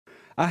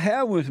I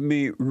have with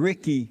me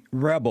Ricky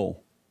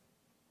Rebel.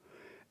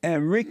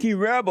 And Ricky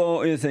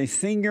Rebel is a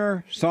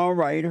singer,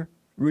 songwriter,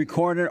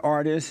 recording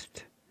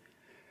artist.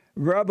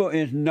 Rebel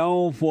is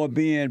known for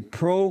being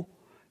pro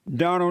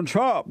Donald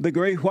Trump, the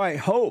Great White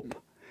Hope,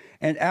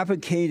 and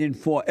advocating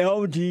for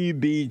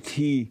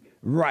LGBT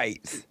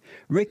rights.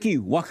 Ricky,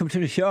 welcome to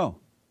the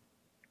show.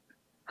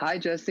 Hi,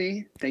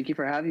 Jesse. Thank you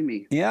for having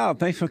me. Yeah,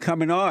 thanks for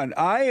coming on.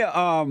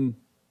 I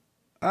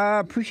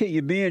appreciate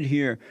you being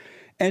here.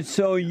 And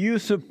so you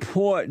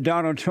support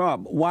Donald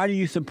Trump. Why do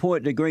you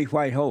support the Great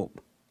White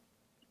Hope?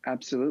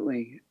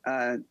 Absolutely.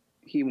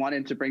 He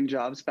wanted to bring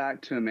jobs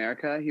back to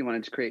America. He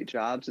wanted to create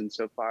jobs. And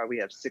so far, we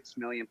have 6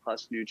 million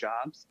plus new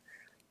jobs.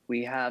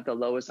 We have the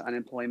lowest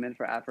unemployment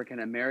for African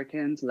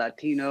Americans,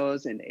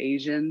 Latinos, and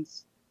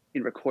Asians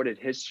in recorded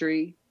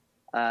history.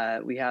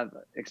 We have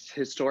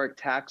historic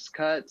tax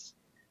cuts.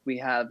 We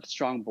have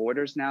strong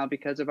borders now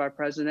because of our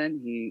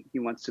president. He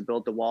wants to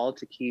build the wall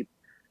to keep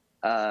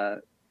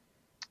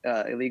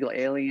illegal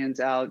aliens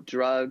out,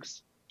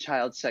 drugs,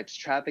 child sex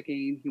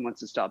trafficking. He wants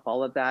to stop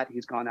all of that.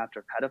 He's gone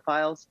after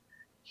pedophiles.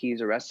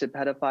 He's arrested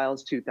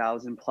pedophiles,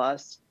 2,000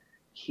 plus.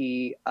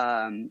 He's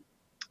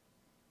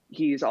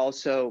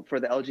also for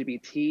the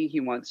LGBT.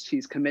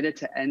 He's committed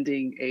to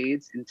ending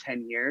AIDS in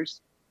 10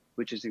 years,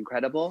 which is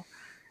incredible.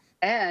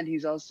 And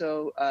he's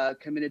also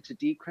committed to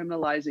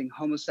decriminalizing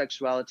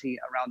homosexuality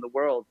around the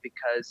world,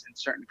 because in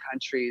certain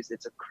countries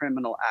it's a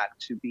criminal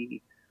act to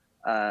be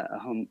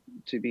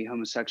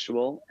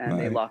homosexual, and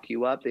They lock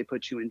you up, they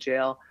put you in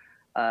jail.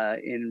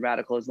 In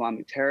radical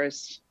Islamic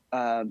terrorist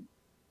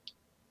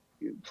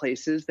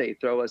places, they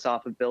throw us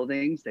off of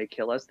buildings, they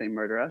kill us, they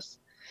murder us.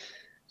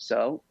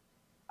 So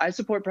I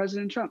support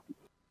President Trump.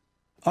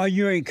 Are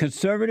you a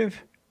conservative?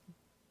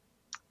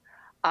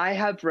 I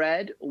have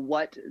read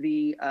what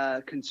the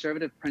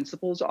conservative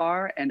principles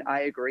are, and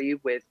I agree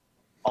with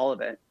all of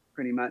it,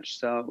 pretty much.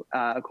 So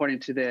according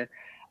to the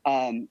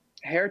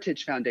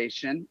Heritage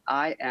Foundation,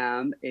 I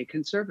am a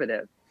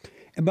conservative.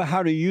 But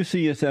how do you see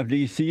yourself? Do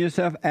you see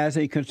yourself as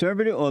a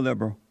conservative or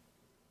liberal?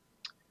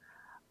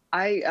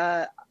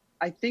 I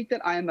think that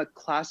I am a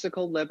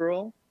classical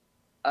liberal,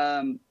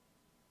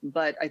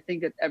 but I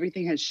think that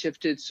everything has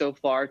shifted so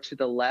far to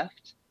the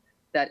left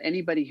that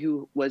anybody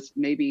who was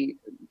maybe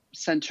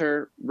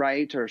center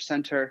right or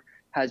center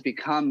has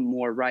become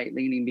more right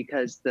leaning,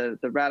 because the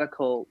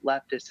radical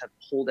leftists have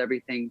pulled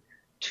everything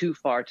too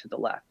far to the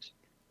left.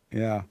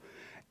 Yeah.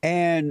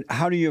 And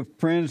how do your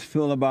friends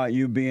feel about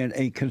you being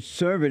a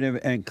conservative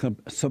and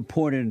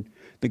supporting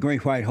the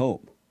Great White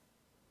Hope?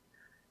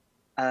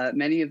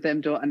 Many of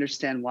them don't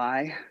understand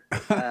why.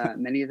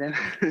 Many of them,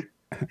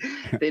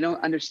 they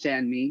don't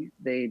understand me.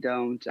 They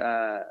don't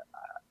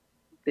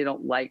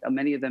like,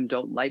 many of them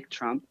don't like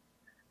Trump,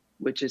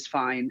 which is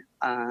fine.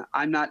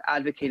 I'm not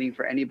advocating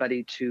for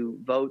anybody to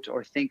vote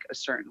or think a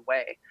certain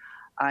way.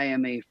 I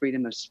am a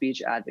freedom of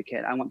speech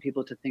advocate. I want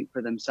people to think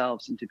for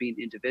themselves and to be an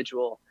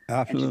individual.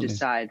 Absolutely. And to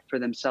decide for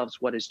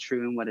themselves what is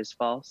true and what is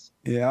false.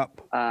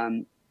 Yep.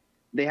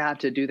 They have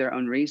to do their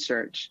own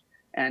research.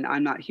 And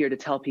I'm not here to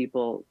tell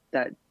people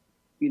that,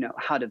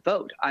 how to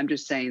vote. I'm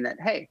just saying that,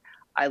 hey,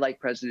 I like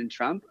President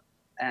Trump,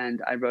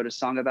 and I wrote a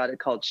song about it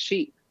called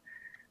Sheep,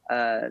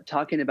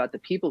 talking about the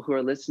people who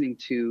are listening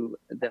to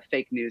the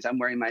fake news. I'm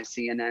wearing my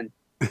CNN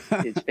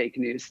It's Fake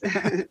News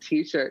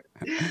t-shirt.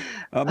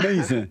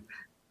 Amazing.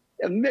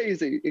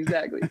 Amazing,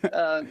 exactly.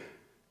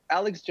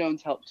 Alex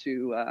Jones helped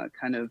to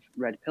kind of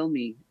red pill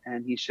me,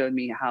 and he showed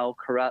me how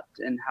corrupt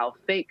and how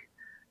fake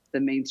the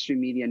mainstream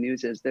media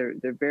news is. They're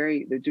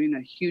doing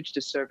a huge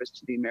disservice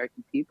to the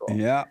American people.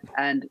 Yeah.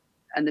 And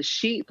the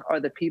sheep are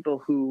the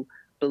people who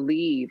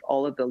believe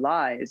all of the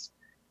lies,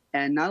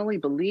 and not only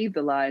believe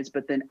the lies,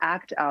 but then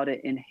act out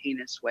it in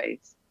heinous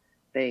ways.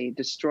 They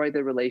destroy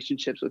their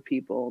relationships with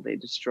people. They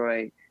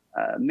destroy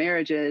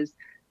marriages.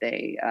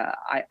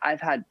 I've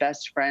had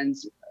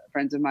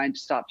friends of mine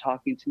stop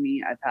talking to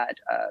me. I've had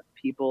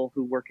people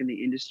who work in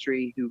the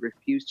industry who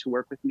refuse to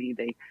work with me.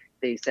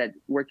 They said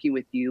working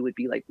with you would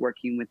be like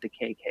working with the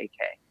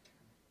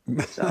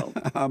KKK. So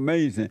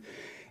amazing.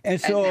 And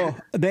so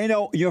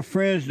your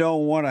friends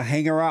don't want to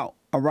hang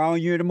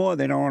around you anymore?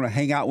 They don't want to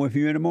hang out with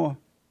you anymore?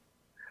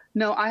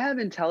 No, I have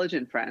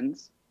intelligent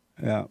friends.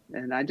 Yeah.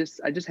 And I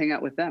just hang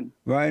out with them.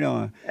 Right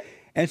on.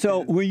 And so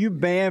were you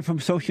banned from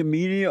social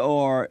media,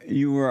 or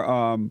you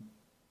were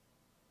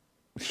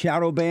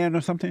shadow banned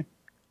or something?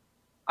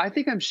 I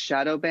think I'm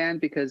shadow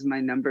banned because my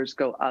numbers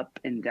go up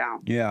and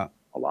down. Yeah.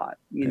 A lot.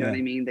 You know what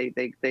I mean?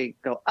 They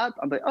go up.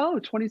 I'm like,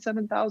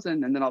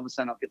 27,000. And then all of a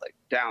sudden I'll be like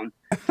down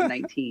to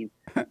 19.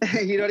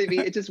 You know what I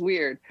mean? It's just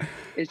weird.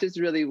 It's just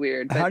really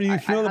weird. But how do you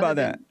feel about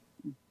that?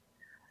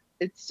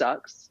 It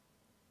sucks.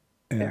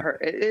 Yeah.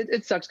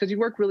 It sucks because you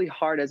work really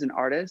hard as an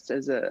artist.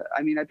 I've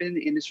been in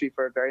the industry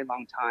for a very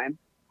long time.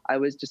 I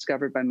was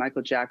discovered by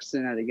Michael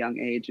Jackson at a young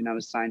age, and I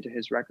was signed to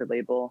his record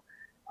label.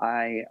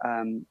 I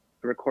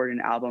recorded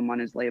an album on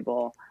his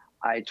label.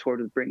 I toured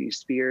with Britney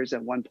Spears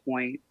at one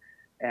point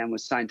and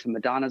was signed to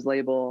Madonna's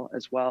label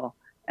as well.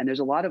 And there's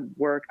a lot of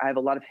work. I have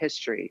a lot of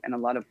history and a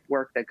lot of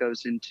work that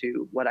goes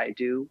into what I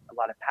do, a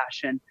lot of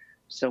passion.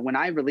 So when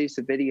I release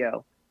a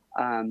video,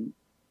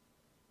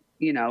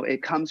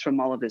 it comes from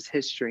all of this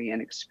history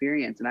and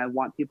experience, and I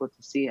want people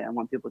to see it. I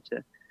want people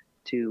to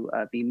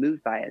be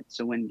moved by it.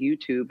 So when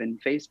YouTube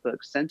and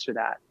Facebook censor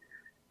that,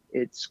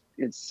 it's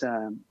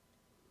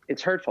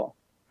hurtful.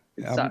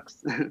 It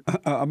sucks.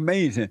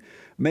 Amazing.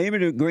 Maybe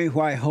the Great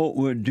White Hope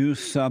will do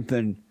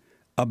something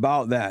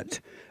about that.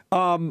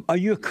 Are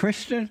you a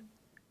Christian?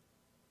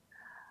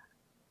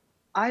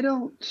 I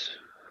don't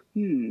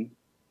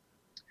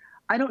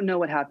know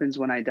what happens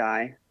when I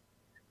die.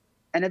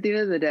 And at the end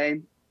of the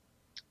day,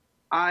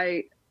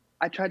 I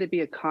try to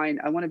be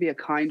I want to be a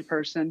kind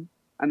person.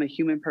 I'm a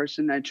human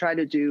person. I try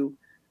to do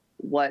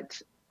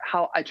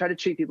I try to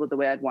treat people the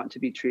way I'd want to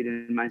be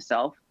treated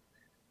myself.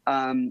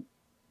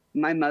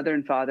 My mother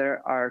and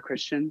father are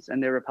Christians,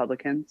 and they're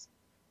Republicans.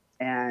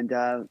 And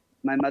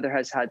my mother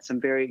has had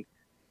some very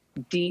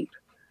deep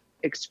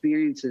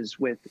experiences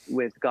with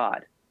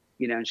God.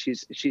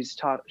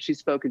 She's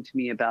spoken to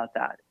me about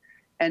that.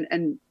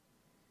 And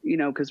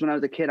because when I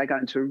was a kid, I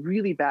got into a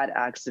really bad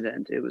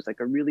accident. It was like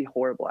a really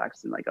horrible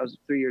accident. Like I was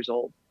 3 years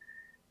old.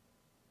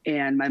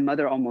 And my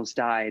mother almost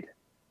died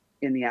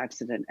in the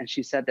accident. And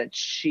she said that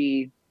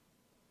she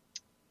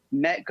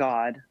met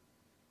God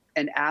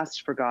and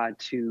asked for God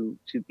to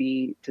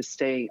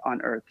stay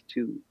on earth,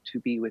 to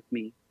be with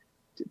me,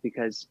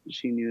 because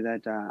she knew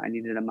that I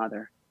needed a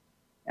mother.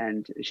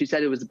 And she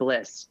said it was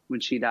bliss when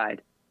she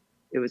died.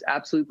 It was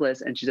absolute bliss.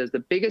 And she says the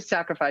biggest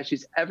sacrifice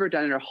she's ever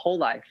done in her whole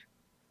life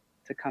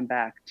to come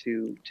back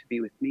to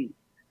be with me.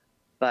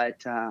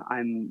 But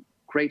I'm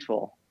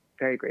grateful,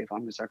 very grateful.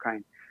 I'm gonna start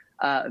crying.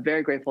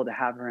 Very grateful to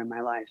have her in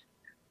my life.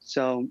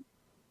 So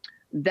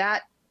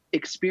that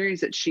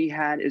experience that she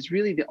had is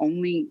really the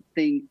only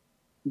thing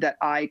that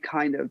I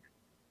kind of,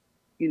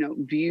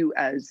 view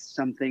as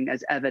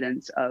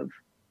evidence of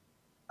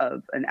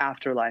an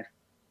afterlife.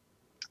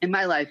 In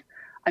my life,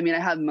 I mean, I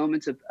have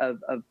moments of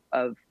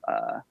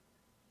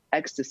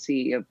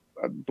ecstasy, of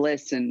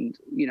bliss. And,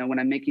 when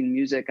I'm making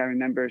music, I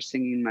remember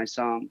singing my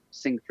song,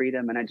 Sing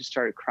Freedom, and I just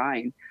started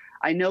crying.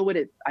 I know what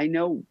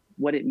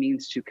it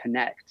means to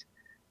connect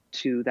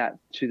to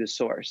the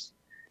source.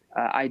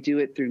 I do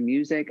it through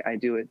music. I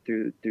do it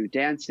through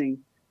dancing,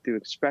 through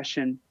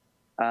expression.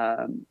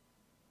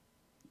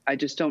 I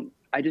just don't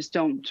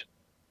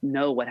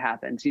know what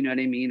happens. You know what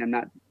I mean?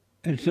 I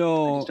just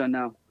don't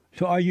know.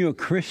 So are you a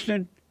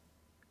Christian?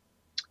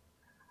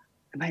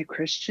 Am I a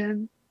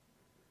Christian?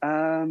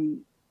 I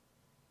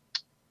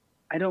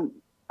don't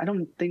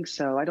think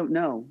so. I don't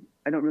know.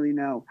 I don't really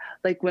know.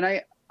 Like when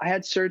I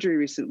had surgery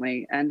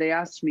recently, and they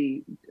asked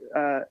me,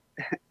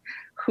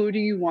 who do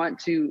you want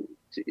to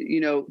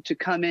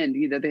come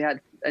in? They had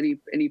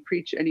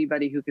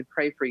anybody who could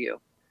pray for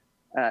you,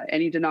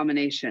 any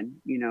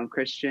denomination,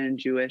 Christian,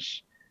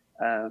 Jewish,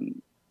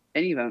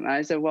 any of them. And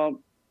I said,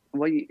 well,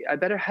 I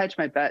better hedge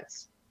my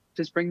bets.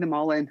 Just bring them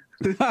all in.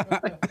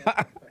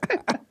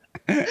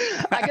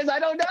 I guess I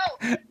don't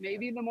know.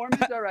 Maybe the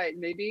Mormons are right.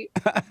 Maybe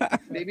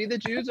the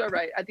Jews are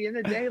right. At the end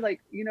of the day,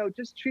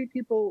 just treat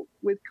people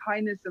with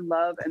kindness and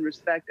love and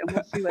respect, and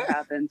we'll see what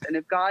happens. And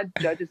if God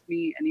judges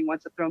me and he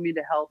wants to throw me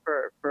to hell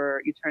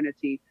for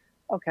eternity,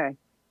 okay.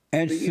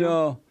 And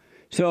so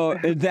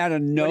is that a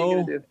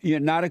no? You're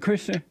not a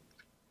Christian?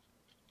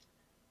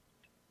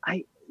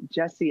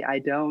 Jesse, I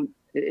don't.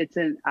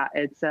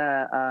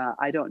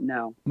 I don't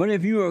know. But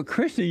if you were a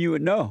Christian, you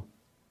would know.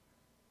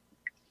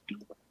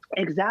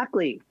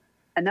 Exactly.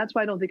 And that's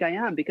why I don't think I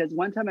am, because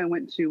one time I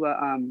went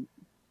to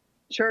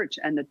church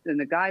and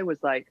the guy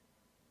was like,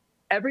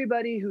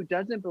 everybody who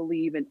doesn't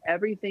believe in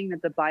everything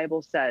that the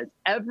Bible says,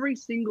 every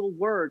single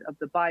word of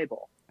the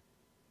Bible,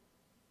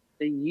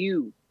 then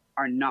you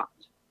are not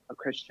a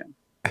Christian.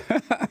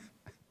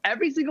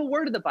 Every single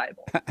word of the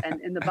Bible.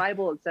 And in the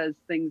Bible, it says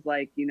things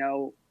like,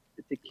 to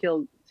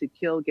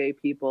kill gay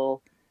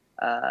people.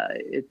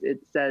 It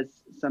says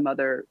some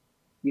other,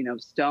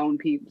 stone.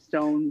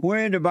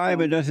 Where in the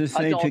Bible does it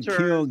say to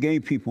kill gay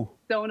people?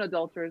 Stone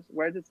adulterers.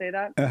 Where does it say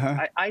that?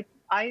 Uh-huh.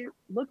 I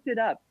looked it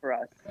up for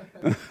us.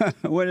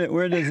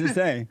 Where does it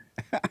say?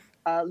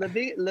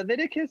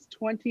 Leviticus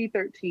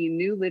 20:13,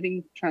 New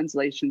Living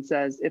Translation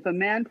says, if a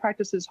man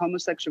practices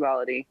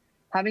homosexuality,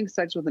 having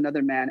sex with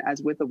another man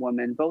as with a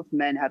woman, both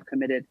men have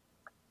committed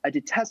a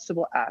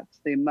detestable act.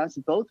 They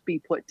must both be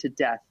put to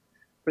death,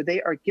 for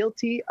they are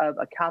guilty of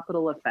a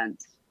capital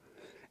offense.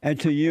 And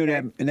to you,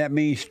 that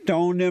means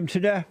stone them to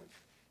death?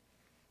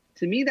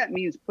 To me, that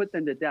means put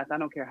them to death. I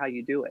don't care how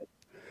you do it.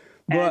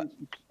 But,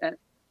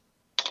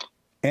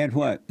 and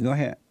what? Go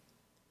ahead.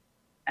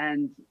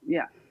 And,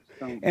 yeah.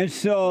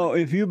 So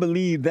if you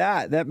believe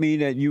that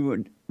means that you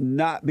would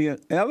not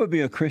ever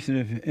be a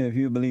Christian if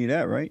you believe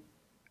that, right?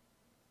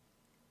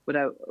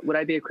 Would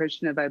I be a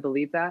Christian if I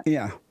believe that?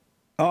 Yeah.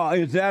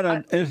 Is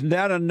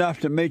that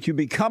enough to make you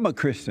become a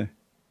Christian?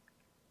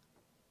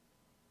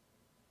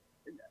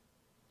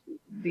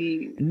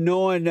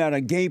 Knowing that a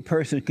gay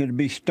person could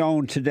be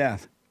stoned to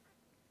death.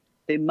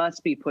 They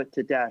must be put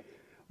to death.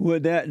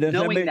 Would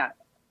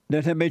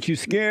Does that make you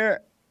scared?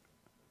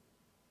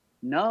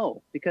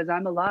 No, because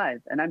I'm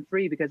alive and I'm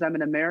free because I'm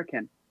an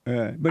American.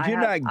 But you're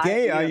not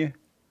gay, are you?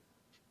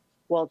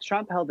 Well,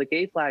 Trump held the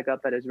gay flag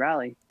up at his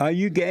rally. Are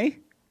you gay?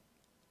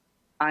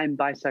 I'm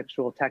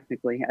bisexual,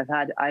 technically.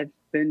 I've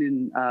been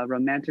in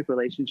romantic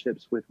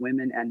relationships with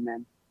women and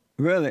men.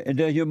 Really? And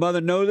does your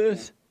mother know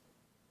this?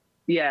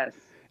 Yes.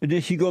 And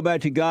did she go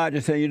back to God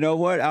and say, you know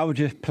what? I was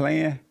just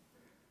playing.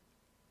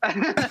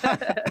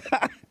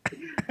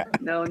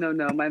 No.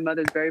 My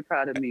mother's very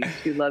proud of me.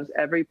 She loves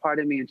every part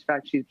of me. In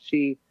fact,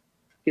 she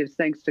gives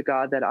thanks to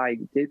God that I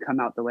did come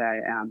out the way I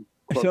am.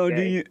 Quote, So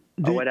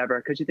or whatever,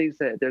 because she thinks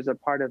that there's a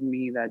part of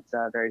me that's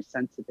very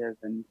sensitive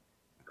and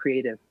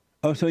creative.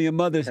 Oh, so your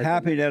mother's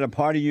happy that a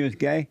part of you is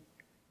gay?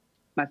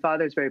 My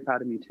father's very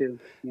proud of me too.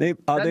 Yeah.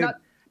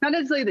 Not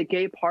necessarily the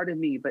gay part of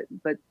me, but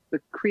the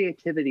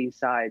creativity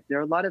side. There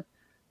are a lot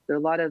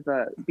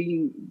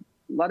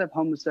of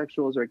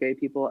homosexuals or gay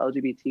people,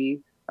 LGBT,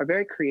 are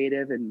very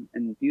creative and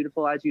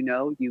beautiful. As you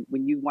know,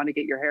 when you want to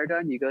get your hair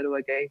done, you go to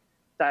a gay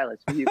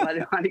stylist. When you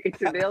want to get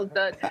your nails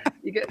done,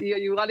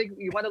 you want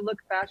to look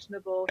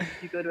fashionable,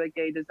 you go to a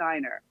gay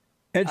designer.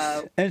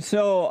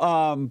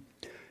 So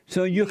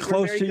you're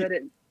close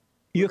to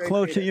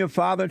your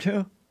father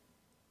too?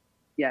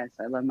 Yes,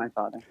 I love my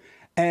father.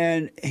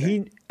 And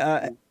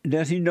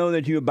does he know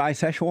that you're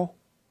bisexual?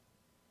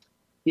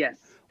 Yes,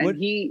 and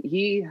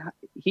he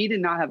did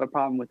not have a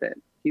problem with it.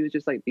 He was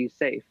just like, be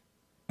safe.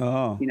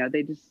 Oh, and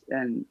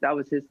that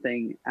was his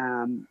thing.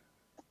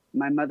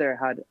 My mother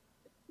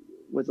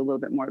was a little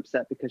bit more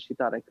upset because she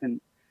thought I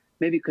couldn't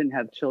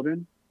have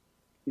children,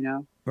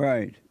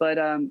 Right. But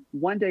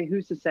one day,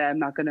 who's to say I'm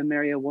not going to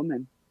marry a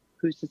woman?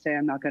 Who's to say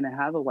I'm not going to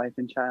have a wife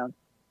and child?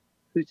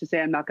 Who's to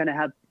say I'm not going to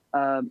have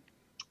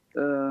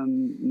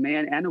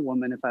man and a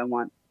woman if I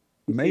want?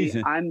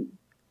 Amazing. See,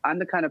 I'm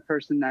the kind of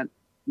person that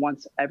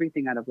wants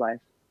everything out of life.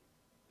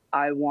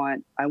 I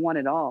want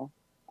it all.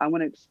 I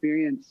want to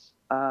experience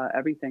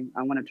everything.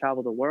 I want to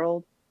travel the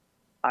world.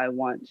 I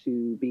want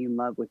to be in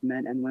love with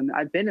men and women.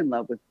 I've been in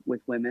love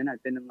with women.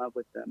 I've been in love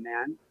with a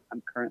man.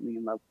 I'm currently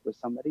in love with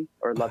somebody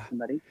or love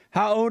somebody.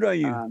 How old are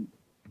you?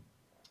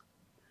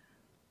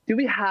 Do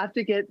we have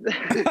to get?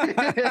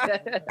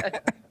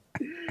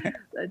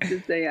 Let's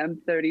just say I'm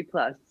 30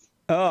 plus.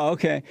 Oh,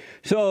 okay.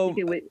 So,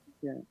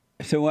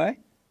 So what?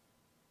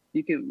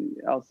 You can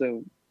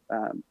also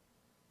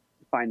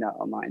find out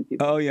online.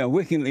 People. Oh yeah,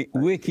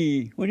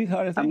 Wiki. What do you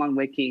call it? I'm on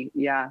Wiki.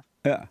 Yeah.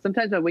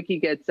 Sometimes my Wiki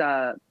gets.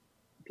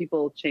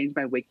 People change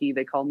my Wiki.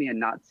 They call me a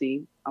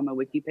Nazi on my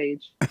Wiki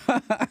page.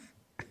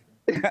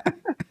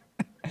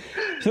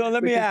 So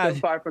let me ask. So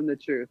far from the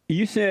truth.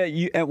 You said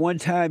at one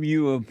time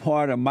you were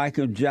part of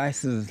Michael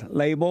Jackson's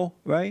label,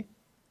 right?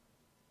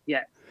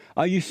 Yes.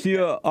 Are you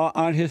still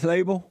on his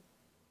label?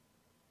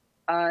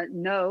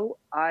 No,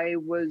 I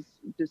was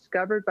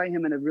discovered by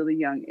him at a really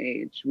young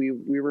age.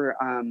 We were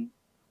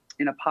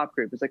in a pop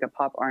group. It was like a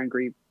pop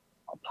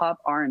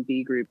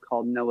R&B group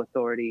called No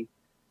Authority.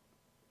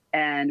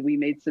 And we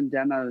made some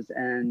demos,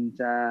 and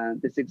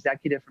this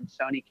executive from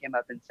Sony came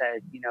up and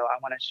said, I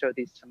want to show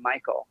these to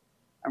Michael.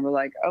 And we're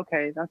like,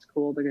 okay, that's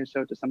cool. They're going to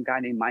show it to some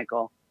guy named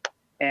Michael.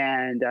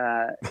 And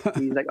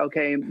he's like,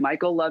 okay,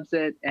 Michael loves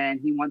it, and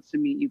he wants to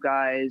meet you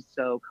guys.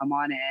 So come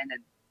on in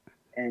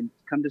and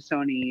come to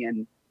Sony,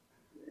 and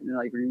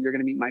like, you're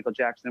going to meet Michael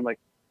Jackson. I'm like,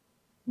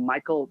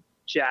 Michael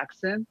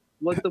Jackson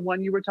was the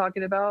one you were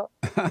talking about?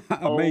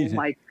 Amazing.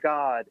 Oh my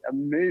God,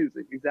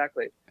 amazing,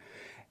 exactly.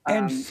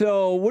 And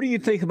so, what do you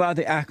think about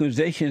the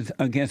accusations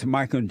against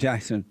Michael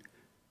Jackson?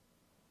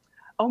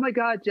 Oh my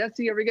God,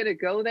 Jesse, are we going to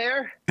go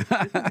there? This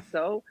is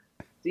so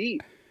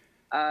deep.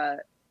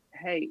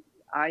 Hey,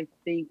 I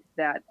think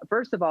that,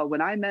 first of all,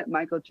 when I met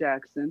Michael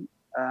Jackson,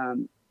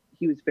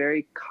 he was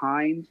very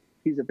kind.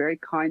 He's a very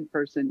kind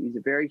person. He's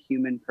a very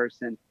human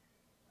person,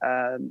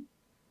 and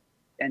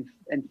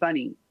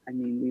funny. I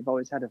mean, we've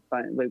always had a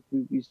fun. Like,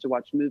 we used to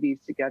watch movies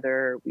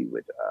together. We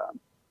would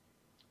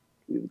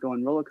go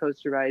on roller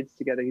coaster rides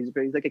together. He's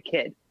like a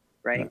kid,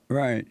 right?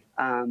 Right.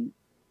 I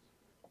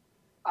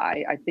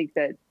think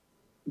that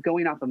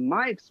going off of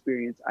my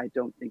experience, I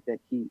don't think that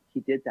he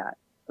did that.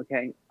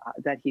 Okay,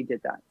 that he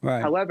did that.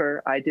 Right.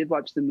 However, I did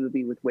watch the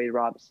movie with Wade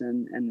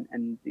Robson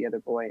and the other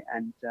boy,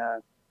 and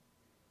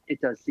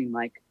it does seem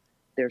like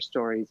their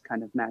stories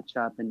kind of match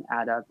up and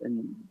add up,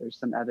 and there's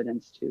some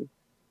evidence to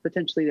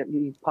potentially that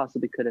he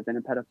possibly could have been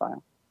a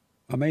pedophile.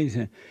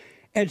 Amazing.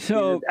 And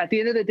so, at the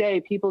end of the day,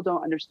 people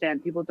don't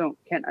understand. People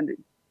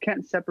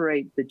can't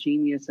separate the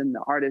genius and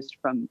the artist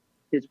from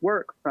his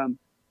work, from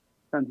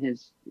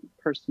his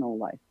personal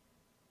life.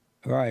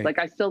 Right. Like,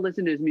 I still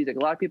listen to his music. A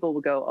lot of people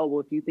will go, oh, well,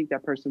 if you think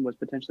that person was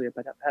potentially a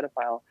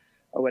pedophile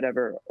or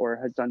whatever, or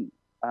has done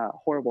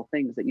horrible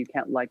things, that you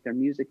can't like their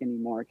music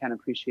anymore, can't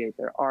appreciate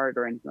their art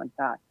or anything like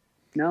that.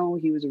 No,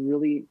 he's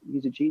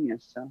a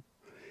genius. So.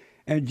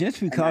 And just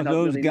because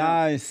those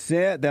guys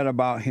said that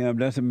about him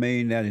doesn't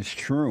mean that it's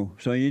true.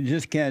 So you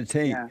just can't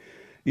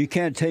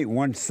take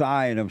one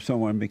side of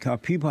someone, because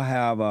people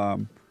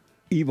have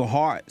evil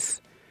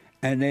hearts,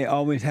 and they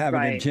always have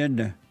an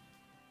agenda.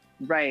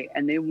 Right.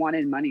 And they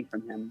wanted money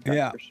from him,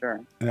 that's for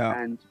sure. Yeah.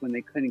 And when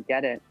they couldn't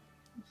get it.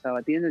 So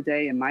at the end of the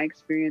day, in my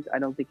experience, I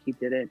don't think he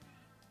did it.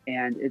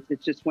 And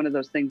it's just one of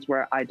those things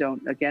where I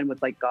don't, again,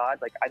 with like God,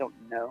 like I don't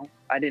know.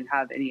 I didn't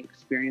have any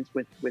experience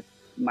with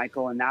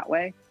Michael in that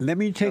way. Let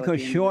me take a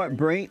short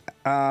break.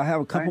 I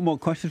have a couple more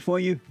questions for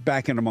you.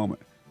 Back in a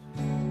moment.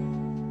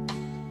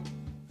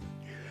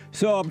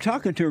 So I'm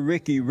talking to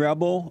Ricky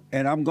Rebel,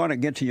 and I'm going to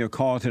get to your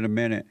calls in a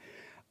minute.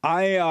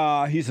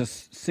 He's a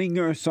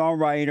singer,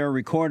 songwriter,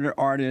 recorded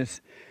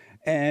artist,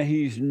 and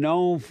he's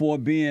known for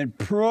being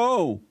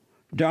pro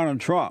Donald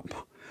Trump,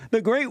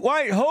 the Great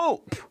White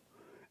Hope.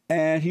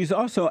 And he's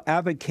also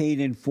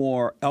advocating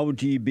for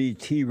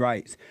LGBT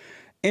rights.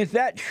 Is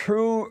that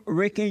true,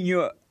 Ricky?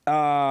 You're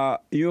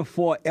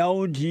for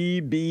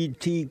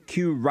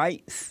LGBTQ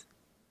rights?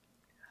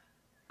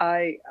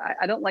 I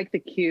don't like the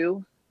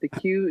Q. The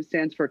Q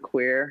stands for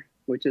queer,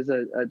 which is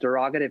a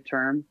derogative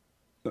term.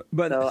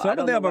 But so some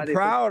of them are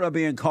proud of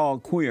being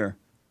called queer.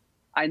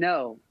 I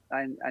know.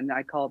 I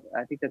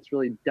think that's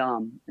really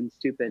dumb and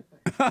stupid.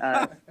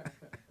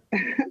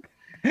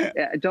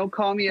 Yeah, don't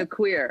call me a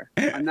queer.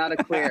 I'm not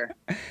a queer.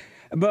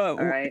 But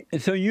all right.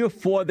 So you're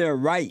for their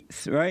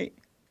rights, right?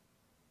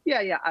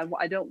 Yeah.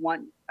 I don't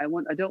want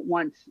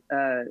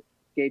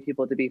gay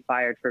people to be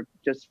fired for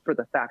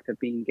the fact of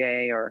being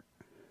gay, or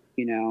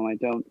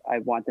I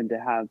want them to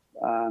have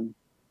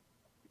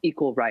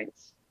equal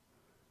rights.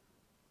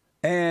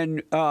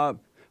 And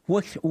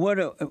what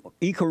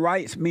equal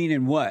rights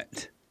meaning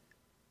what?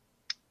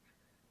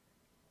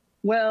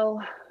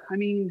 Well, I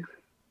mean,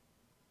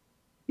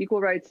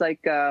 equal rights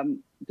like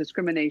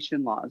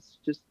discrimination laws,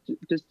 just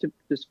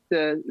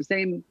the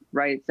same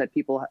rights that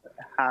people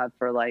have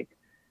for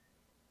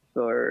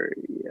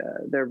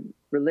their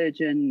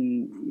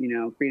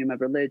religion, freedom of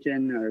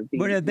religion, or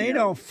being, but if they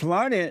don't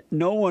flood it,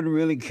 no one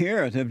really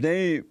cares. If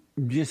they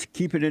just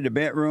keep it in the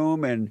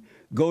bedroom and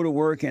go to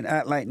work and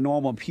act like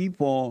normal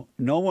people,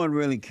 no one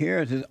really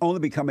cares. It's only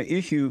become an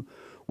issue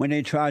when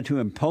they try to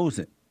impose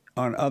it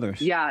on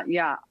others.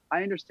 Yeah,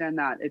 I understand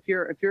that. If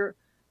you're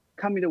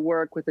coming to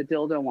work with a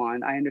dildo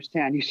on, I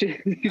understand you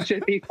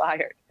should be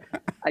fired.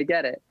 I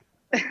get it.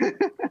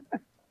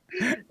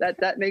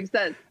 that makes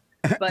sense.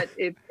 But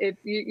if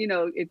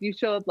you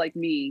show up like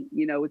me,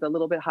 with a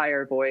little bit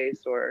higher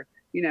voice, or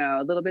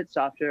a little bit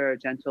softer or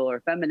gentle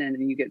or feminine,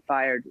 and you get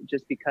fired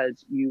just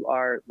because you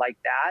are like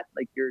that,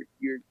 like you're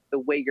the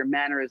way your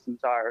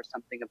mannerisms are or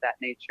something of that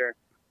nature,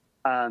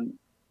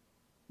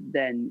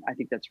 then I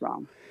think that's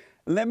wrong.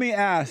 Let me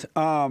ask,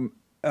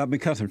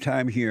 because of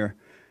time here,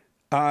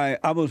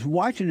 I was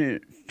watching the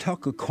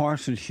Tucker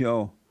Carlson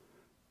show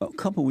a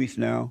couple weeks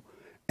now,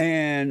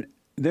 and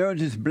there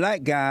was this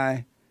black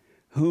guy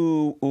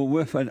who was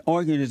with an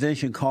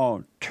organization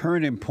called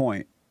Turning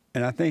Point,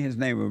 and I think his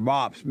name was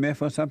Rob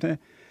Smith or something.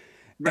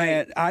 Right.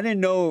 And I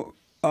didn't know,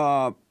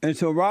 and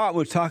so Rob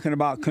was talking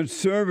about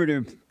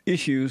conservative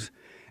issues,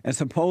 and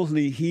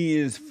supposedly he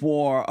is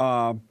for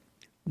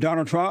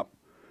Donald Trump,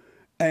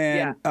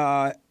 and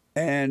out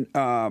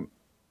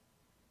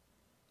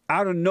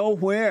of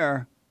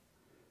nowhere,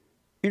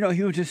 he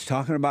was just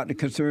talking about the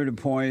conservative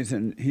points,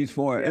 and he's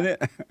for it.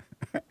 Yeah.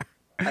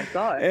 I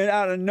saw it. And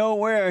out of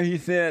nowhere, he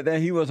said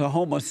that he was a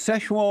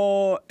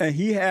homosexual and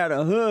he had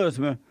a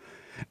husband.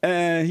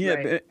 And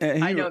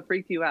I know it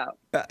freaked you out.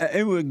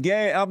 It was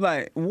gay. I'm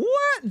like,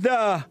 what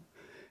the?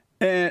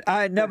 And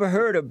I had never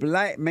heard a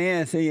black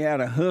man say he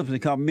had a husband,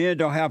 because men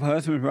don't have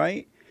husbands,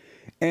 right?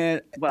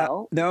 And that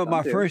was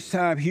my first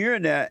time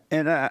hearing that,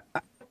 and I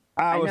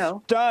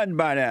was stunned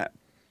by that.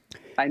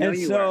 I know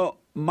you were. So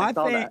my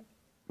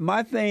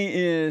thing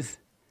is,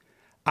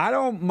 I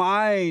don't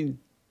mind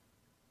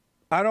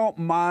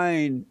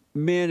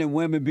men and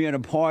women being a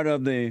part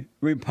of the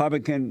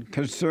Republican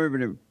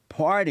Conservative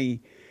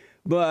Party,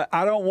 but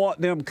I don't want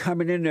them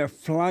coming in there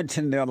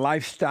flaunting their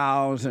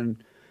lifestyles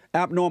and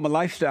abnormal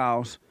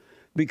lifestyles,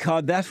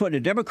 because that's what the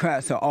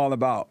Democrats are all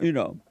about,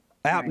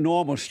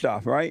 abnormal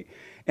stuff, right?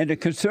 And the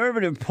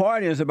Conservative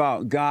Party is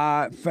about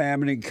God,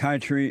 family,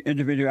 country,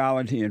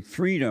 individuality, and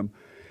freedom.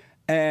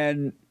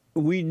 And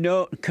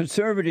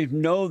conservatives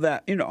know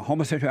that,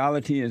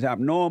 homosexuality is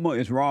abnormal,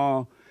 is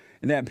wrong,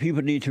 and that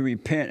people need to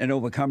repent and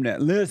overcome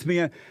that.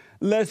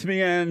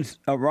 Lesbians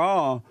are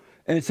wrong.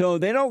 And so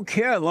they don't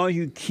care as long as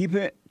you keep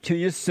it to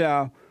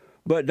yourself,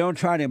 but don't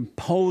try to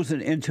impose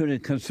it into the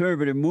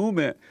conservative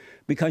movement,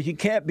 because you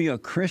can't be a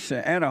Christian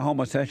and a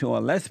homosexual or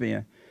a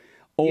lesbian.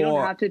 You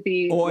don't have to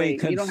be a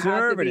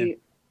conservative.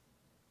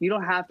 You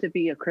don't have to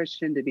be a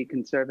Christian to be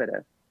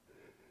conservative.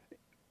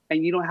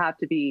 And you don't have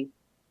to be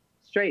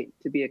straight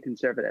to be a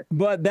conservative.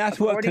 But that's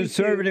what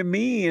conservative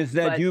means, is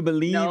that you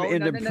believe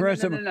in the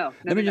person.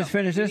 Let me just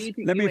finish this.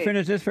 Let me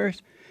finish this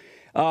first.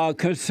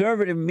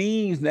 Conservative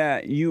means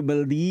that you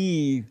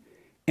believe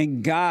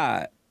in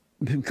God,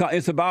 because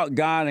it's about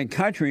God and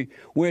country,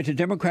 whereas the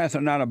Democrats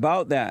are not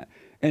about that.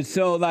 And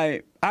so,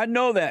 I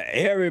know that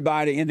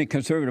everybody in the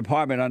conservative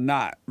department are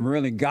not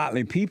really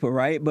godly people,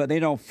 right? But they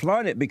don't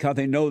flaunt it because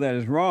they know that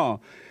it's wrong.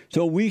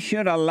 So we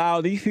should allow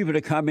these people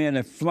to come in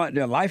and flaunt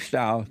their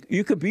lifestyle.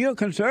 You could be a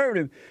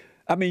conservative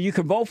I mean, you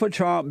can vote for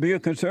Trump, be a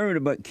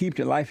conservative, but keep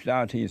the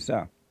lifestyle to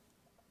yourself.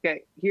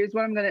 Okay, here's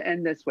what I'm going to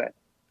end this with.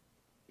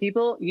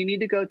 People, you need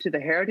to go to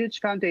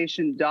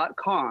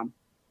theheritagefoundation.com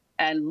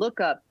and look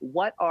up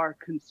what are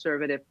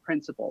conservative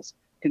principles.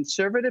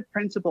 Conservative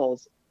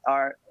principles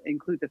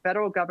include the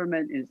federal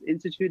government is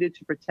instituted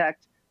to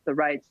protect the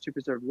rights to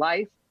preserve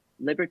life,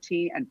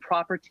 liberty, and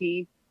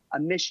property, a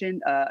mission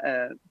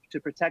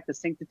to protect the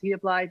sanctity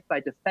of life by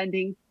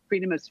defending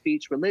freedom of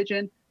speech,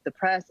 religion, the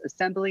press,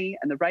 assembly,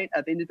 and the right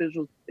of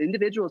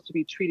individuals to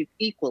be treated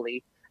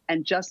equally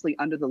and justly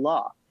under the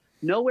law.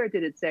 Nowhere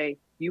did it say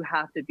you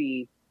have to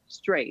be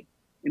straight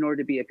in order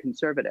to be a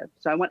conservative.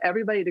 So I want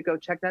everybody to go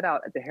check that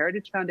out at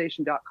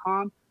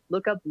theheritagefoundation.com.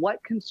 Look up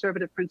what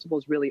conservative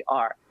principles really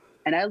are.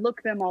 And I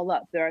looked them all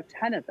up. There are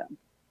 10 of them.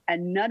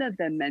 And none of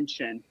them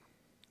mention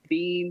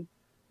being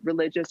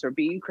religious or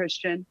being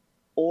Christian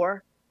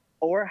or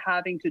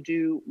having to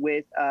do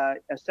with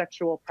a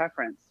sexual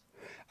preference.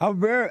 I'm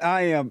very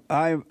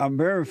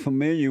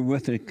familiar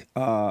with the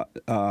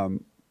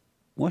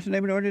what's the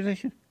name of the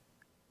organization?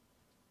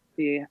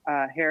 The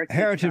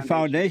Heritage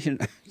Foundation.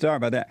 Sorry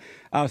about that.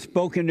 I've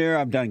spoken there.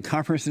 I've done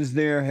conferences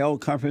there,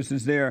 held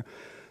conferences there.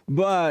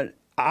 But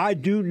I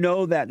do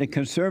know that the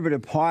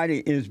Conservative Party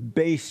is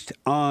based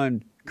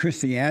on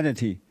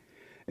Christianity.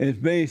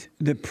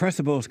 The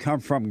principles come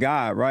from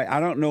God, right? I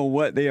don't know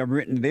what they have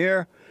written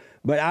there,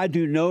 but I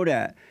do know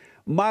that.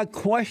 My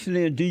question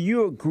is, do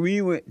you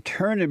agree with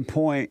Turning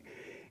Point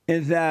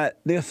is that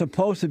they're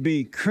supposed to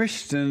be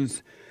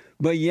Christians,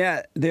 but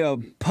yet they're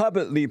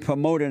publicly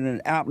promoting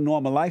an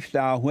abnormal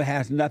lifestyle which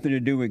has nothing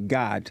to do with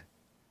God?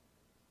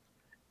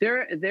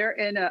 They're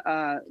in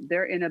a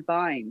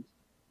bind.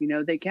 You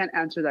know, they can't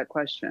answer that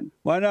question.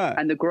 Why not?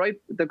 And the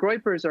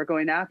groypers are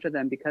going after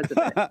them because of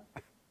it.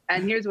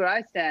 And here's where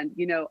I stand.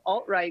 You know,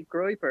 alt-right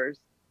groypers.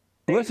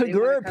 What's a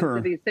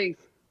groyper? These things.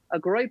 A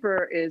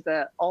groyper is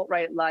an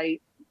alt-right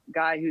light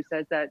guy who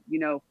says that, you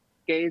know,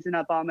 gay is an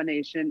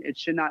abomination. It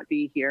should not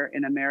be here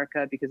in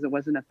America because it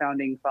wasn't a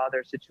founding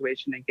father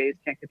situation, and gays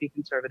can't be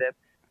conservative.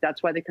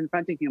 That's why they're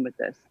confronting him with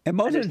this. And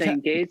most they're of the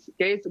saying they're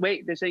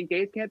saying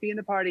gays can't be in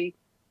the party,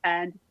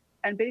 and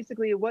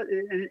basically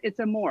it's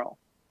immoral.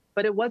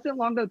 But it wasn't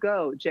long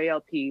ago,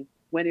 JLP,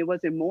 when it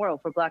was immoral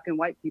for black and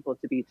white people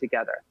to be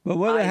together. But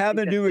what does it have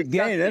to do with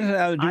gay? That doesn't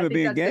have to do with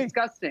being gay.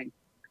 Disgusting.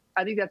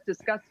 I think that's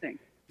disgusting.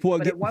 For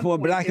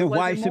black and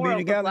whites to be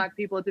together? For black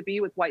people to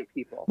be with white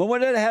people. But what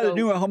does it have to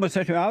do with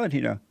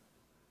homosexuality, though?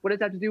 What does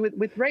that have to do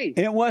with race?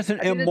 It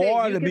wasn't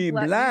immoral to be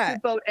black. You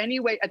can vote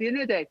anyway. At the end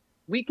of the day,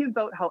 we can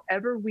vote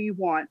however we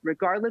want,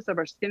 regardless of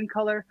our skin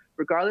color,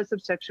 regardless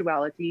of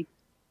sexuality.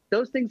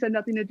 Those things have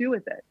nothing to do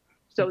with it.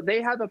 So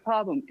they have a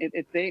problem.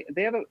 If they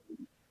have a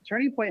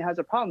Turning Point has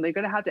a problem, they're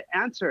going to have to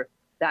answer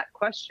that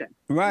question.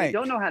 Right. They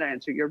don't know how to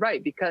answer. You're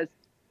right, because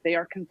they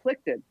are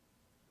conflicted.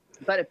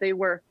 But if they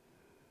were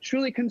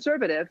truly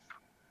conservative,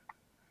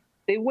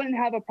 they wouldn't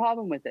have a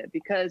problem with it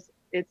because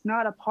it's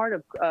not a part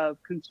of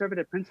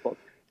conservative principles.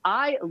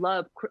 I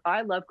love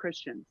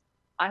Christians.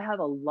 I have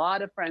a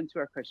lot of friends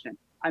who are Christian.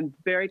 I'm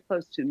very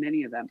close to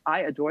many of them. I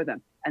adore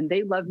them, and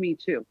they love me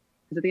too.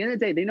 Because at the end of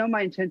the day, they know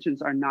my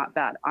intentions are not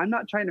bad. I'm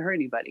not trying to hurt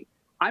anybody.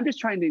 I'm just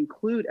trying to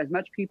include as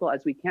much people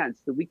as we can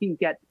so that we can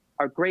get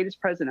our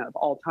greatest president of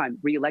all time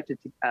reelected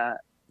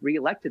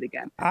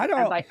again.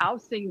 And by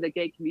ousting the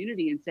gay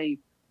community and saying,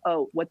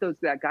 oh,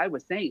 that guy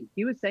was saying,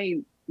 he was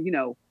saying, you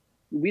know,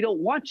 we don't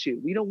want you.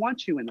 We don't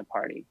want you in the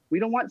party. We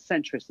don't want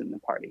centrists in the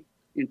party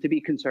and to be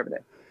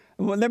conservative.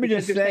 Well, let me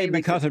just say,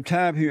 because of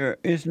time here,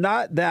 it's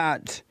not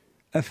that,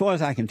 as far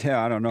as I can tell,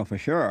 I don't know for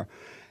sure,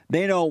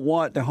 they don't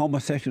want the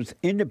homosexuals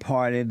in the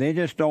party. They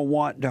just don't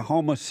want the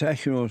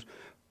homosexuals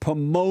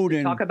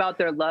promoting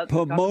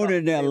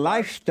their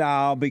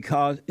lifestyle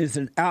because it's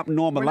an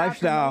abnormal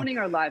lifestyle. We're not promoting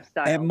our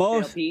lifestyle. And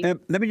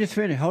let me just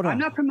finish. Hold on. I'm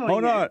not promoting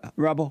Hold on,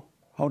 Rebel.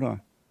 Hold on.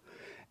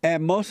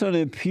 And most of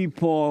the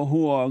people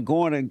who are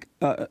going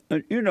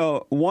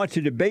to, want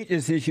to debate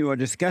this issue or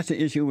discuss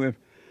the issue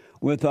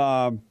with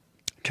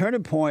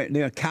Turning Point,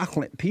 they're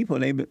Catholic people.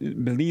 They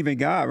believe in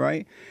God,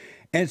 right?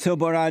 And so,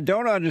 but I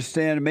don't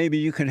understand, maybe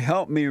you can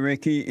help me,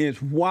 Ricky, is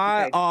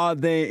why are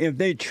they, if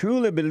they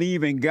truly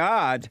believe in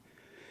God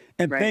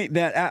and think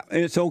that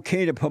it's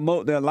okay to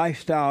promote their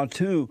lifestyle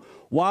too,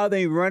 why are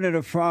they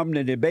running from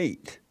the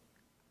debate?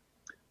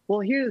 Well,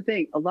 here's the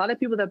thing. A lot of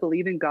people that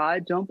believe in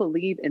God don't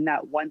believe in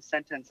that one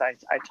sentence I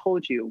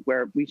told you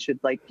where we should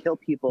kill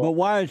people. But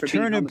why is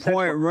Turning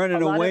Point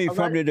running away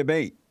from the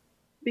debate?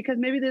 Because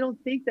maybe they don't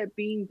think that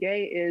being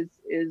gay is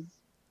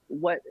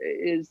what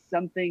is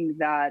something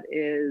that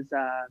is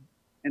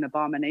an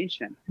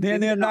abomination.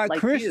 Then they're not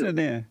Christian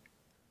then.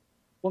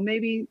 Well,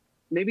 maybe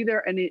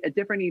they're a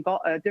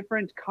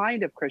different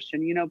kind of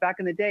Christian. You know, back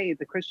in the day,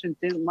 the Christians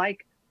didn't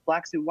like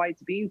blacks and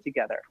whites being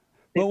together.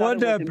 But what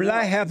does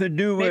black have to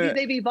do with...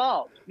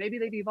 Maybe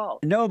they've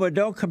evolved. No, but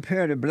don't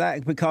compare to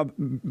black, because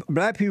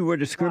black people were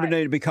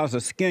discriminated because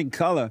of skin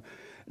color,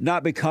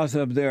 not because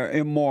of their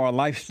immoral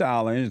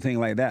lifestyle or anything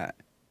like that.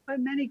 But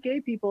many gay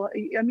people,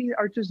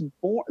 are just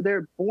born,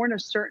 they're born a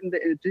certain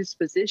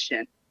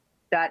disposition.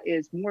 that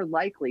is more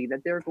likely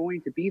that they're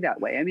going to be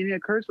that way. I mean, it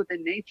occurs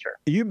within nature.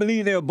 You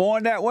believe they were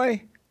born that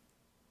way?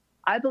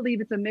 I believe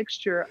it's a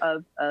mixture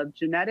of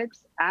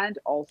genetics and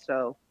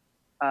also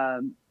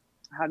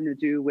having to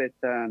do with,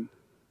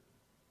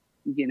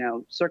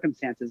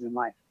 circumstances in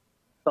life.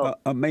 Both.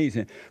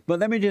 Amazing. But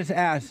let me just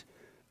ask,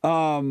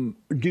 do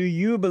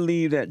you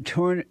believe that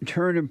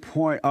Turning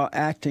Point are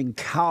acting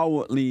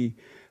cowardly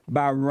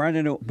by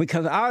running?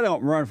 Because I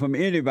don't run from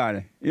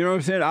anybody. You know what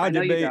I'm saying? I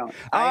know you don't.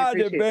 I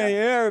debate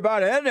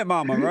everybody and their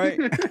mama, right?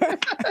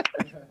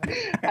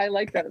 I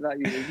like that about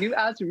you. You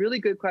ask really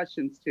good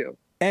questions, too.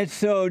 And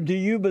so do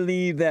you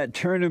believe that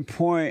Turning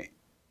Point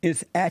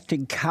is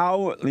acting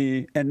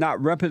cowardly and not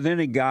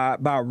representing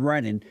God by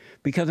running?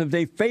 Because if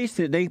they face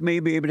it, they may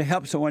be able to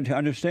help someone to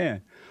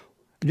understand.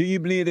 Do you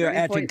believe they're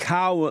acting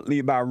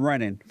cowardly by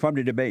running from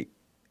the debate?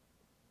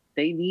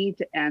 They need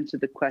to answer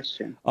the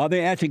question. Are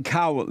they acting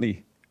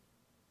cowardly?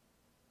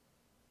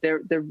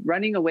 They're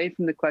running away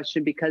from the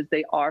question because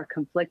they are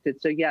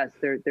conflicted. So yes,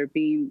 they're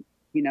being,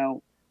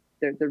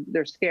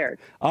 they're scared.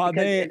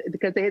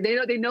 Because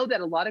they know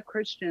that a lot of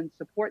Christians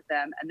support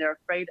them and they're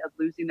afraid of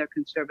losing their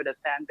conservative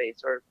fan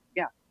base.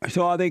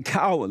 So are they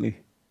cowardly?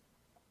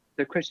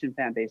 Their Christian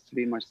fan base, to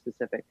be more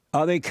specific.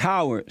 Are they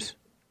cowards?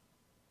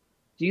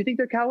 Do you think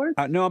they're cowards?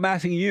 No, I'm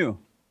asking you.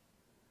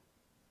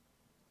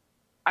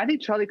 I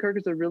think Charlie Kirk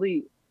is a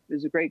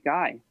great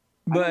guy.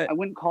 But I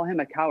wouldn't call him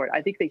a coward.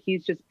 I think that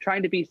he's just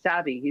trying to be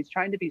savvy. He's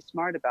trying to be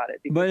smart about it.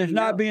 But it's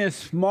not being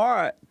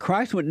smart.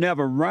 Christ would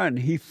never run.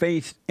 He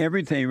faced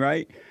everything,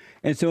 right?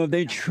 And so if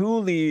they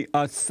truly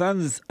are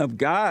sons of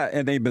God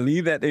and they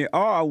believe that they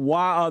are,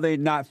 why are they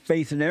not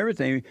facing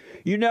everything?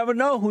 You never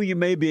know who you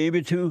may be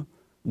able to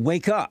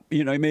wake up.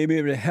 You may be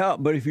able to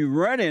help. But if you're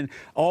running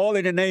all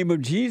in the name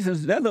of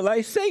Jesus, that's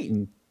like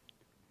Satan.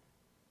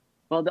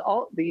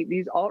 Well,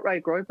 these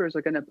alt-right groypers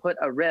are going to put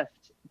a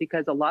rift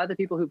because a lot of the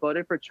people who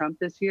voted for Trump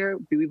this year,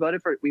 we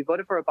voted for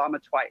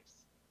Obama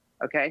twice.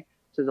 Okay,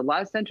 so there's a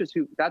lot of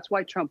centrists that's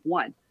why Trump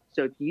won.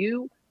 So if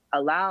you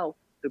allow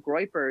the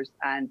groypers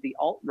and the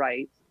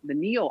alt-right, the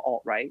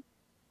neo-alt-right,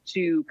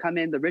 to come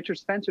in, the Richard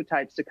Spencer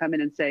types to come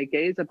in and say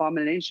gay is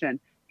abomination,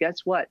 guess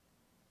what?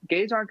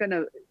 Gays are going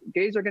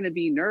to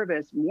be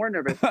more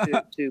nervous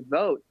to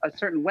vote a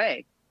certain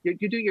way.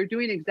 You're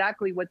doing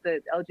exactly what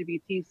the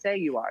LGBT say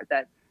you are,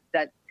 that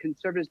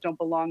conservatives don't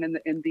belong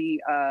in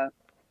the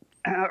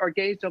or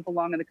gays don't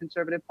belong in the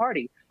conservative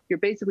party. You're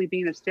basically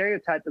being a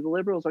stereotype that the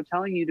liberals are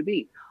telling you to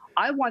be.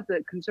 I want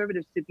the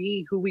conservatives to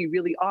be who we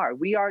really are.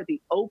 We are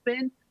the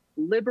open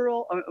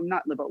liberal,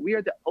 not liberal. We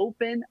are the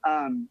open,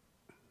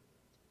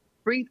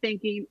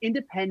 free-thinking,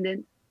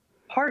 independent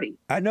party.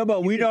 I know,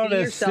 but we don't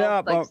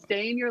accept.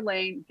 Stay in your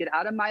lane, get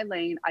out of my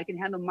lane. I can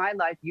handle my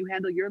life. You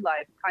handle your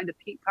life. Kind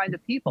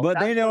of people. But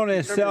they don't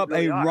accept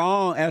a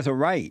wrong as a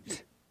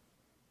right.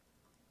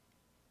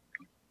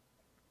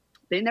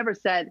 He never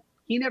said,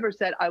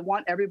 I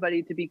want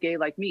everybody to be gay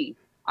like me.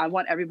 I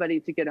want everybody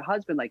to get a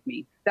husband like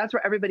me. That's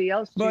where everybody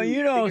else. But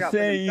you don't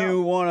say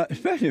you want to,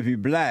 especially if you're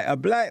black. A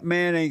black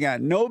man ain't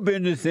got no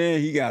business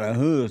saying he got a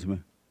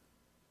husband.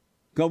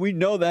 Because we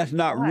know that's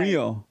not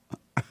real.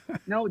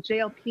 No,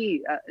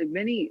 JLP,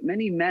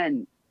 many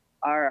men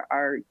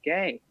are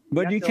gay.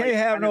 But you can't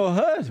have no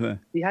husband.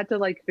 You had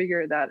to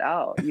figure that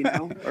out,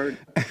 or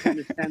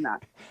understand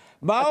that.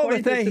 But I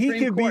always think he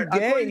could be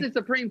gay. According to the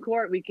Supreme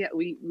Court, we can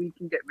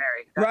get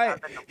married. Right.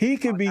 He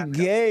could be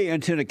gay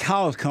until the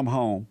cows come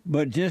home,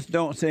 but just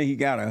don't say he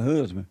got a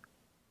husband.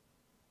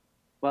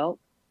 Well,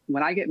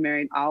 when I get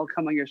married, I'll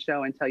come on your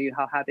show and tell you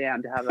how happy I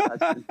am to have a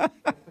husband.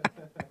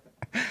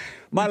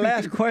 My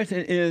last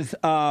question is,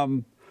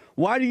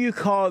 why do you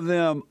call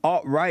them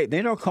alt-right?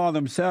 They don't call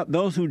themselves,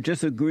 those who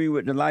disagree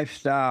with the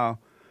lifestyle,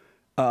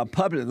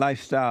 public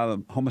lifestyle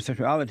of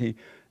homosexuality,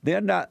 they're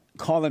not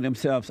calling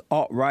themselves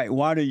alt-right.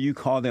 Why do you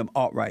call them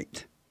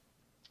alt-right?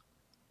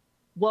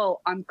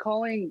 Well, I'm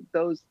calling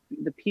the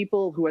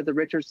people who are the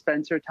Richard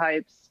Spencer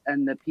types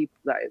and the people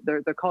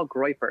they're called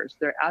groypers.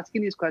 They're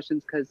asking these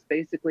questions because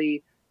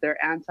basically they're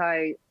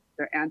anti-gay,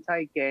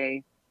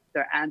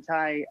 they're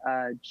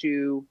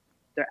anti-Jew,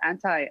 they're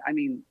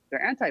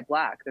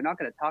anti-black. They're not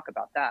going to talk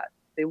about that.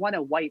 They want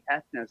a white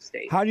ethno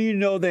state. How do you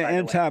know they're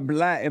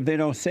anti-black if they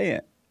don't say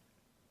it?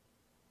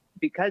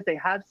 Because they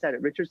have said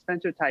it, Richard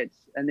Spencer types,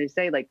 and they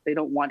say they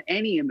don't want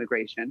any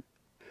immigration.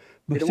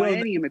 They don't want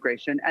any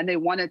immigration, and they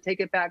want to take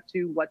it back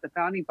to what the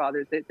founding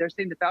fathers. They're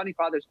saying the founding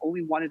fathers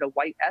only wanted a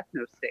white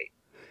ethno state.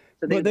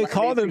 So they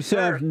call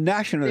themselves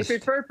nationalists. They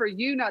prefer for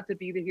you not to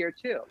be here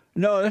too.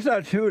 No, that's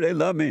not true. They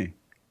love me.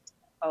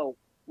 Oh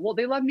well,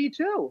 they love me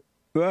too.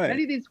 Right.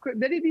 Many of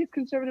these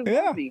conservatives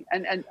love me,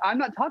 and I'm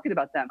not talking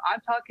about them.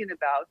 I'm talking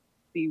about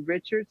the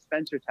Richard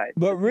Spencer type.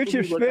 But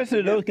Richard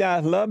Spencer, those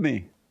guys love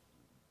me.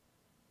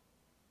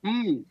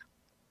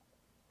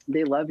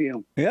 They love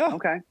you. Yeah.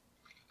 Okay.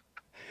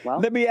 Well,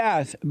 let me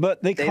ask,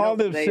 but they call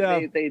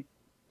themselves... They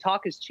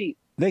talk is cheap.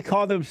 They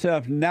call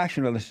themselves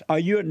nationalists. Are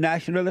you a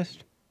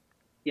nationalist?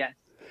 Yes.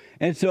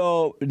 And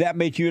so that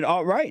makes you an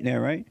alt-right then,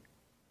 right?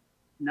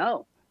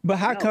 No. But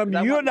how come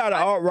you're not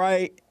an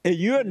alt-right and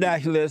you're a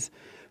nationalist,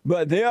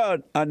 But they're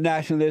a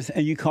nationalist,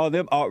 and you call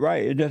them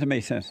outright. It doesn't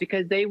make sense.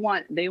 Because they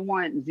want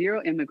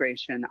zero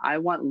immigration. I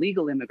want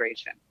legal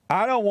immigration.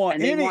 I don't want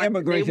any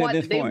immigration at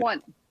this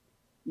point.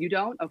 You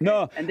don't? Okay.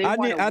 No, and they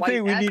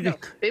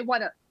They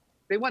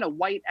want a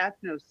white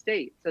ethno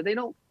state. So they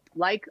don't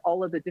like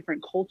all of the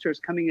different cultures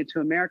coming into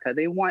America.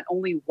 They want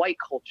only white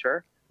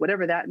culture,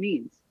 whatever that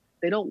means.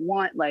 They don't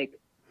want like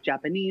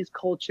Japanese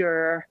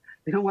culture.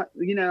 They don't want,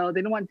 they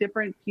don't want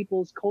different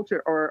people's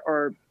culture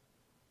or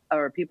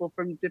people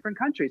from different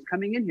countries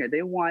coming in here.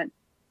 They want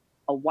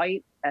a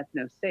white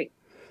ethno state.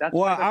 That's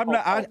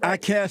I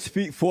can't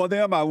speak for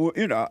them.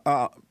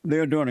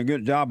 They're doing a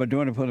good job of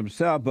doing it for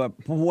themselves.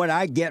 But from what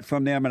I get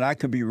from them, and I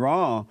could be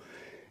wrong,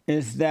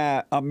 is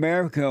that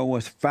America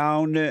was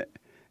founded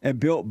and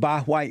built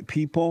by white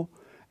people,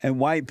 and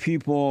white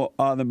people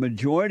are the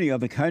majority of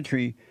the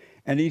country.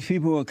 And these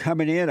people who are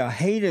coming in are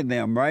hating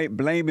them, right?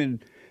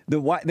 Blaming the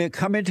white. They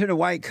come into the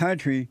white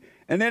country,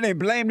 and then they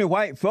blame the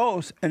white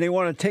folks, and they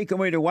want to take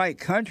away the white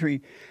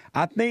country.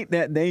 I think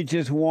that they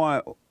just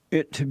want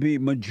it to be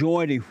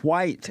majority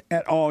white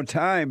at all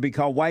time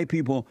because white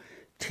people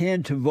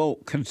tend to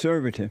vote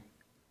conservative.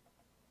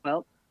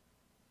 Well,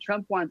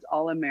 Trump wants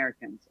all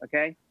Americans,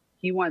 okay?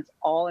 He wants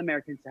all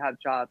Americans to have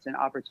jobs and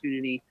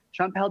opportunity.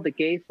 Trump held the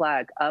gay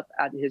flag up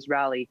at his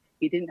rally.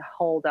 He didn't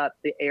hold up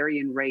the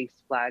Aryan race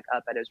flag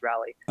up at his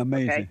rally.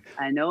 Amazing. Okay?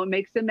 I know it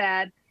makes him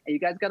mad. And you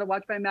guys got to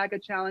watch my MAGA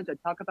challenge. I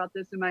talk about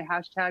this in my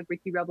hashtag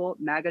Ricky Rebel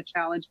MAGA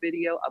challenge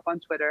video up on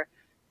Twitter.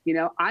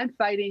 I'm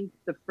fighting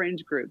the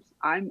fringe groups.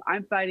 I'm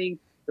fighting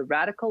the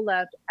radical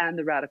left and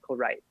the radical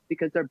right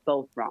because they're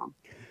both wrong.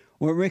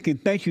 Well, Ricky,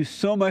 thank you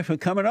so much for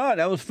coming on.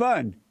 That was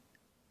fun.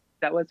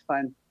 That was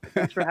fun.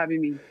 Thanks for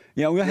having me.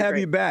 Yeah, we'll have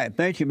you back.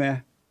 Thank you,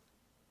 man.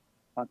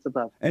 Lots of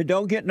love. And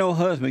don't get no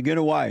husband. Get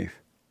a wife.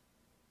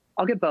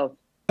 I'll get both.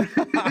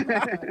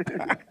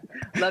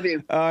 Love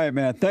you. All right,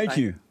 man. Thank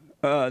you.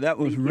 That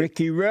was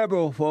Ricky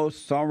Rebel, folks,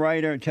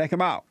 songwriter. Check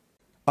him out.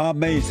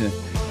 Amazing.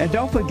 And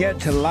don't forget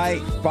to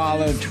like,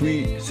 follow,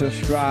 tweet,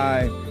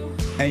 subscribe,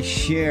 and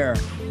share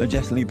the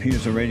Jesse Lee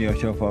Peterson radio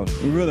show, folks.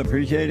 We really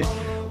appreciate it.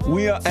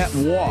 We are at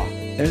war.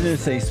 It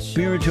is a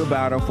spiritual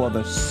battle for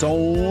the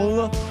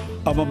soul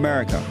of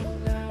America.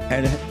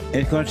 And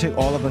it's going to take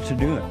all of us to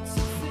do it.